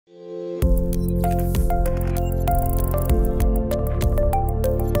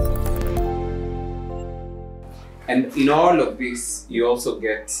And in all of this, you also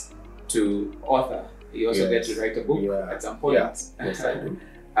get to author. You also get to write a book at some point. Yes, I do.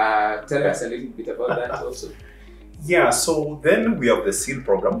 Tell us a little bit about that also. Yeah, so then we have the SEAL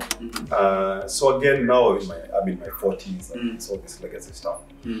program. So again, now I'm in my 40s and it's all this legacy stuff.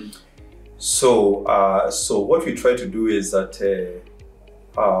 So what we try to do is that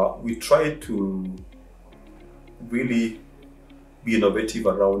we try to really be innovative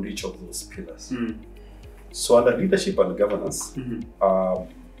around each of those pillars. So under leadership and governance,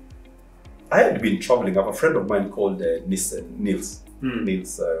 I had been traveling. I have a friend of mine called Nils. Nils,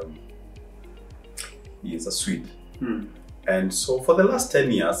 he is a Swede. And so for the last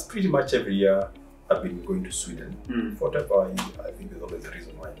 10 years, pretty much every year, I've been going to Sweden. For whatever, I think there's always a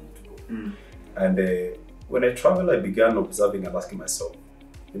reason why I need to go. And when I travel, I began observing and asking myself,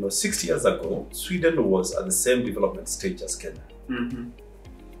 60 years ago, Sweden was at the same development stage as Kenya.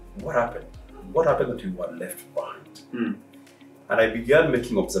 What happened? What happened that we were left behind? And I began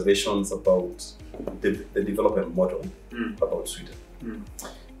making observations about the development model about Sweden.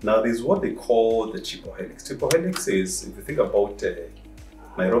 Now, there's what they call the triple helix. Triple helix is, if you think about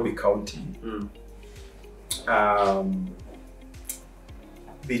Nairobi County,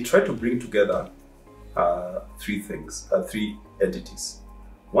 they try to bring together three entities.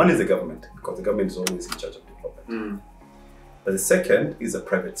 One is the government, because the government is always in charge of development. But the second is the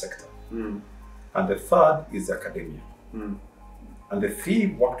private sector. And the third is academia. And the three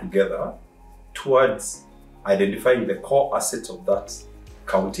work together towards identifying the core assets of that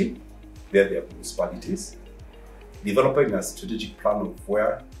county, their municipalities, developing a strategic plan of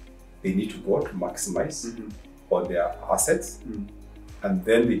where they need to go to maximize on their assets, and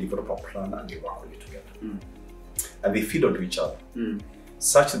then they develop a plan and they work on it together. And they feed onto each other,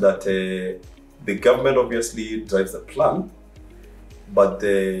 such that the government obviously drives the plan, but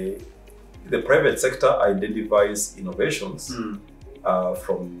the private sector identifies innovations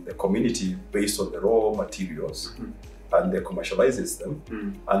from the community based on the raw materials, and they commercializes them,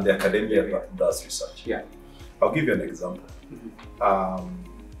 and the academia does research. I'll give you an example.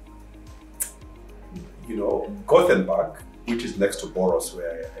 Gothenburg, which is next to Borås,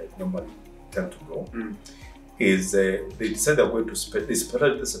 where I normally tend to go, is they said they're going to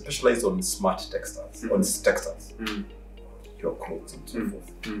specialize on smart textiles, your clothes and so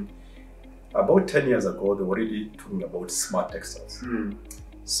forth. About 10 years ago, they were already talking about smart textiles.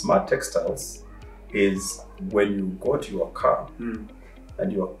 Smart textiles is when you go to your car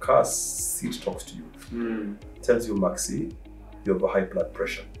and your car seat talks to you, tells you, "Maxi, you have a high blood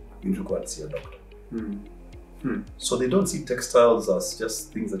pressure. You need to go and see a doctor." So they don't see textiles as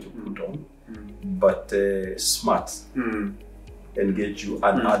just things that you put on, but smart, engage you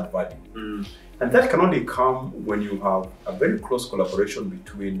and add value. And that can only come when you have a very close collaboration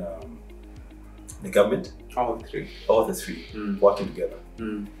between the government, all the three working together.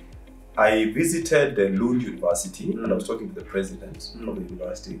 I visited Lund University and I was talking to the president of the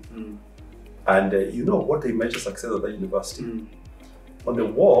university. And you know what they measure success at that university? On the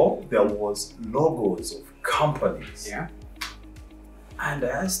wall, there was logos of companies. And I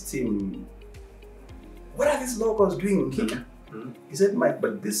asked him, "What are these logos doing here?" He said, "Mike,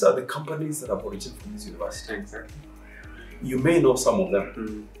 but these are the companies that have originated from this university. Exactly. You may know some of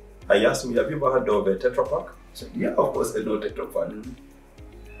them." I asked him, "Have you ever heard of a Tetra Pak?" He said, "Yeah, of course I know Tetra Pak."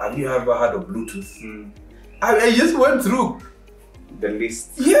 "Have you ever heard of Bluetooth?" I just went through the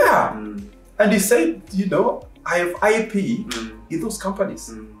list. And he said, "I have IP in those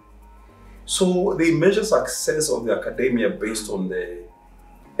companies." So they measure success of the academia based on the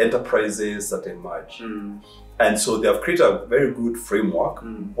enterprises that emerge. And so they have created a very good framework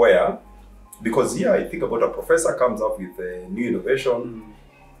where, because I think about a professor comes up with a new innovation,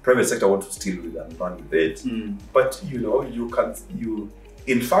 private sector wants to steal with and run with it. But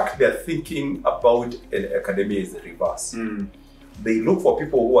in fact, they're thinking about academia as the reverse. They look for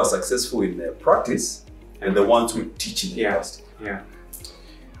people who are successful in their practice and the ones who teach in the university.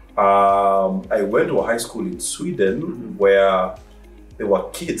 I went to a high school in Sweden where there were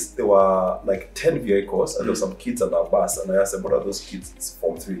kids, there were like 10 vehicles and there were some kids on a bus, and I asked them, "What are those kids?" It's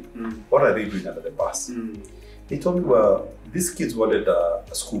Form 3. "What are they doing under the bus?" They told me, "Well, these kids wanted a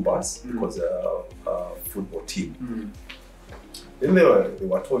school bus because they're a football team." Then they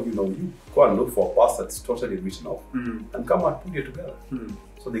were told, "You go and look for a bus that's totally written off and come and put it together."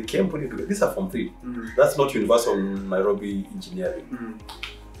 So they came, put it together. These are Form 3. That's not University of Nairobi engineering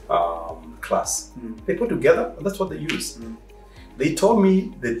class. They put together, and that's what they use. They told me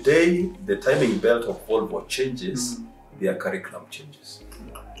the day the timing belt of Volvo changes, their curriculum changes.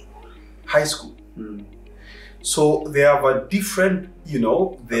 High school. So they have a different,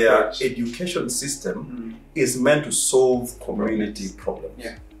 their approach. education system is meant to solve community problems.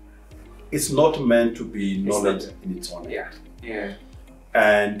 Yeah. It's not meant to be knowledge in its own. Yeah. Yeah.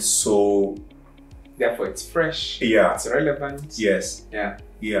 And so therefore it's fresh. Yeah. It's relevant. Yes. Yeah.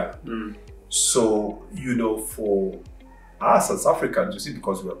 Yeah. So, for us as Africans, you see,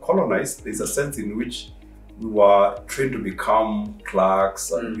 because we were colonized, there's a sense in which we were trained to become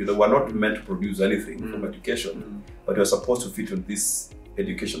clerks, and we're not meant to produce anything from education, but we're supposed to fit in this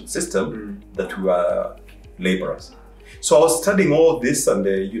education system that we are laborers. So I was studying all this, and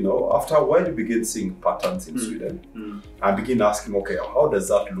after a while, you begin seeing patterns in Sweden. I begin asking, okay, how does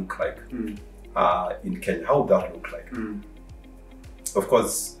that look like in Kenya? How would that look like? Of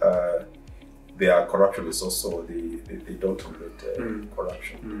course, their corruption is also, they don't tolerate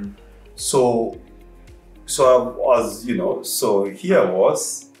corruption. So I was, so here I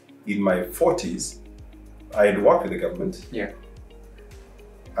was in my 40s. I had worked with the government. Yeah.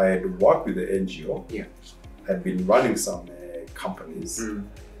 I had worked with the NGO. Yeah. I'd been running some companies.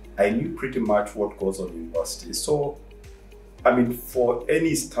 I knew pretty much what goes on in university. So, I mean, for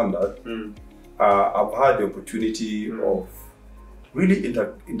any standard, I've had the opportunity of really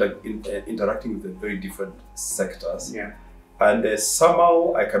interacting with the very different sectors. Yeah. And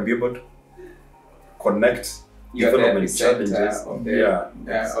somehow I can be able to connect development challenges of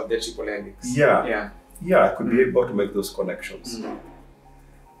the triple helix. Yeah, I could be able to make those connections.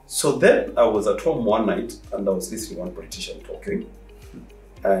 So then I was at home one night and I was listening to one politician talking,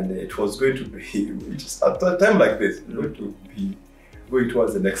 and it was going to be, just at a time like this, going to be going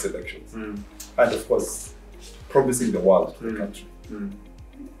towards the next elections. And of course, promising the world to the country.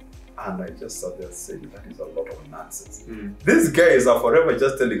 And I just sat there saying, that is a lot of nonsense. These guys are forever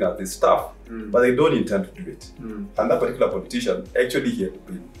just telling us this stuff, but they don't intend to do it. And that particular politician, actually,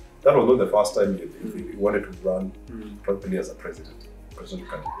 that was not the first time he wanted to run probably as a presidential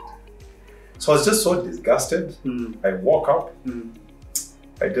candidate. So I was just so disgusted. I woke up,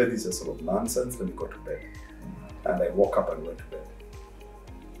 I did this sort of nonsense, let me go to bed. And I woke up and went to bed.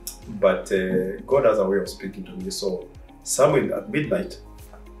 But God has a way of speaking to me. So somewhere at midnight,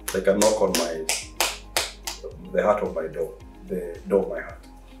 like a knock on the heart of my door, the door of my heart.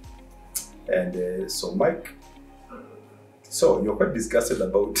 And so Mike, so you're quite disgusted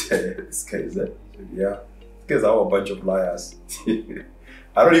about this case, eh? Yeah, because are a bunch of liars.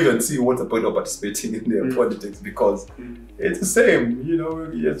 I don't even see what's the point of participating in their politics, because it's the same,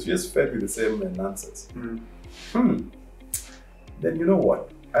 it's just fed with the same nonsense. Then you know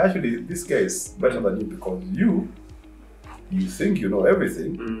what? Actually, this guy is better than you, because you think you know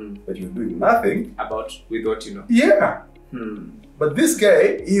everything, but you're doing nothing with what you know. Yeah. But this guy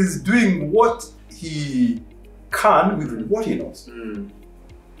is doing what he can with what he knows.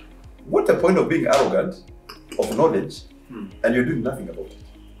 What's the point of being arrogant of knowledge and you're doing nothing about it?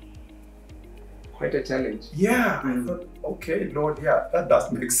 Quite a challenge. Yeah. I thought, okay, Lord, yeah, that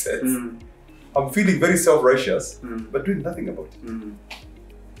does make sense. I'm feeling very self-righteous, but doing nothing about it.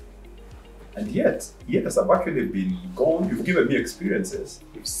 And yet, yes, I've actually been gone. You've given me experiences.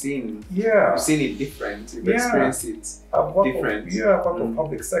 You've seen. Yeah. You've seen it different. You've experienced it different. I've worked in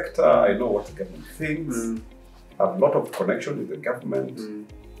public sector. I know what the government thinks. I have a lot of connection with the government.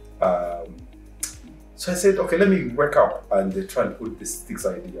 So I said, okay, let me wake up and try and put these 6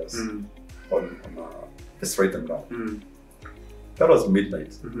 ideas on let's write them down. That was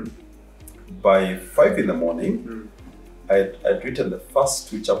midnight. By 5 in the morning, I'd written the first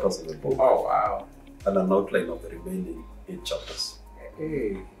 2 chapters of the book. Oh, wow. And an outline of the remaining 8 chapters.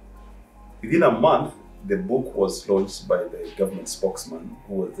 Hey. Within a month, the book was launched by the government spokesman,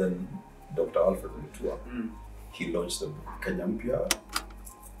 who was then Dr. Alfred Mutua. He launched the book, Kenya Mpya,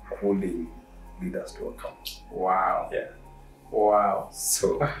 holding leaders to account. Wow. Yeah. Wow.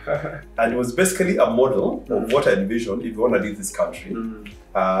 So, and it was basically a model of what I envisioned if you want to lead this country.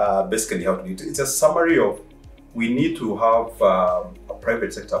 Basically how to lead it. It's a summary of, we need to have a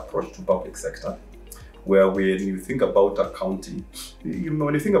private sector approach to public sector, where when you think about a county,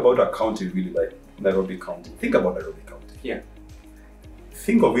 when you think about a county really like Nairobi County, think about Nairobi County. Yeah.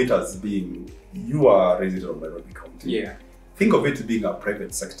 Think of it as being, you are a resident of Nairobi County. Yeah. Think of it being a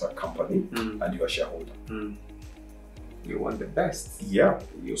private sector company and you're a shareholder. You want the best. Yeah.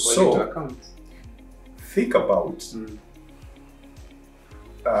 You hold it to account. Think about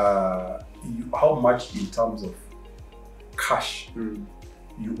how much in terms of cash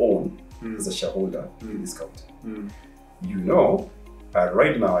you own as a shareholder in this county.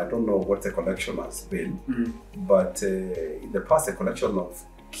 Right now, I don't know what the collection has been, but in the past, the collection of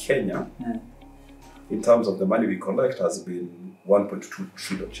Kenya, in terms of the money we collect, has been 1.2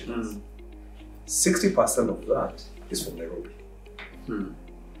 trillion shillings. 60% of that is from Nairobi.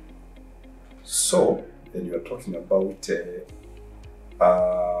 So then you are talking about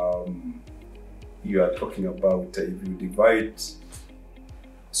if you divide,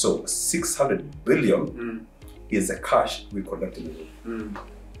 so 600 billion is the cash we collect in Nairobi.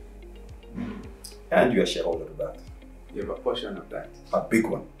 And you are shareholder of that. You have a portion of that. A big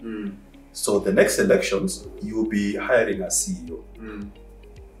one. So the next elections, you will be hiring a CEO.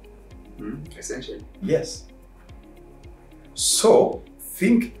 Essentially. Yes. So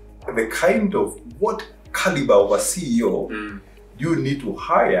think the kind of what caliber of a CEO you need to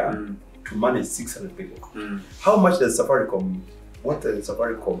hire to manage 600 billion. How much does Safaricom, what does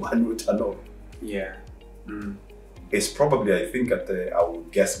Safaricom annual turnover? Yeah. It's probably, I think, I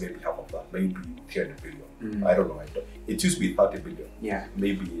would guess maybe half of that, maybe 300 billion. I don't know. It used to be 30 billion. Yeah.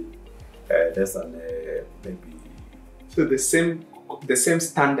 Maybe less than maybe. So the same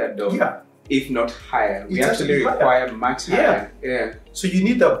standard of, if not higher, we It's actually require much higher. Yeah. So you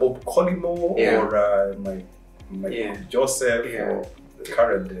need a Bob Collymore or my Joseph or the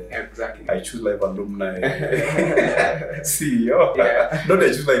current I Choose Life alumni CEO. Not I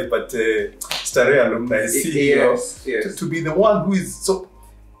Choose Life, but Starry alumni CEO. To be the one who is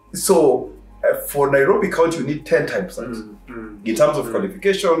so for Nairobi County, you need 10 times that in terms of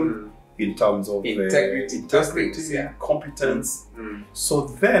qualification, in terms of integrity, competence. So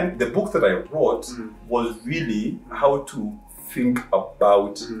then the book that I wrote was really how to think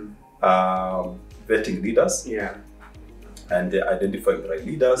about vetting leaders and identifying the right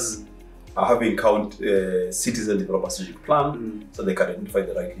leaders, having citizen developer strategic plan so they can identify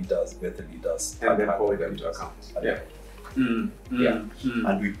the right leaders, vet the leaders, and then hold them to account. And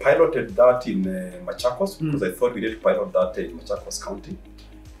we piloted that in Machakos because I thought we need to pilot that in Machakos County.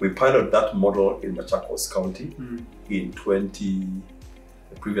 We piloted that model in Machakos County in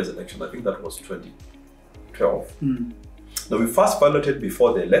the previous election. I think that was 2012. Now we first piloted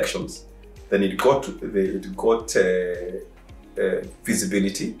before the elections. Then it got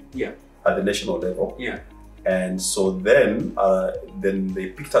visibility at the national level. And so then they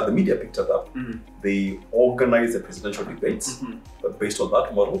picked up, the media picked it up. They organized the presidential debates based on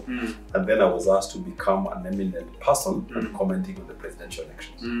that model. And then I was asked to become an eminent person and commenting on the presidential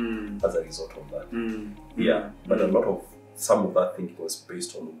elections as a result of that. But a lot of some of that thing was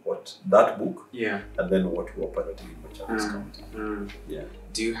based on what that book and then what we were piloting in Machakos County.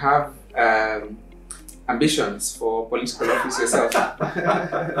 Do you have ambitions for political office yourself?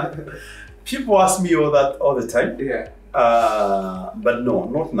 People ask me all that all the time. But no,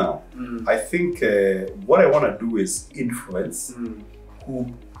 not now. I think what I want to do is influence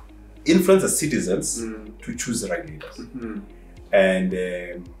the citizens to choose the right leaders. And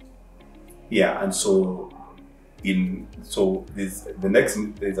and so there's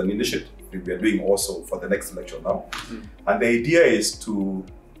an initiative we are doing also for the next election now. And the idea is to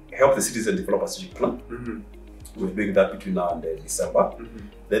help the citizen develop a strategic plan. We're doing that between now and December.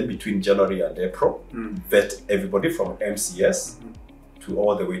 Then between January and April, vet everybody from MCS to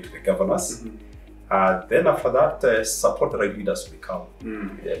all the way to the governors. Then after that, support the right leaders to become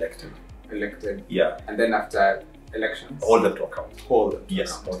elected. And then after elections? Hold them to account. Hold them to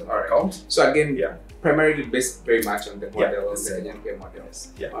account. So again, primarily based very much on the model, the Kenyan model.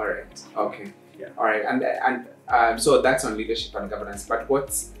 All right. Okay. All right. And so that's on leadership and governance. But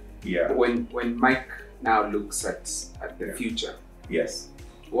what's when Mike now looks at the future?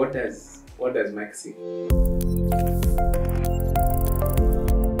 What does Mike see?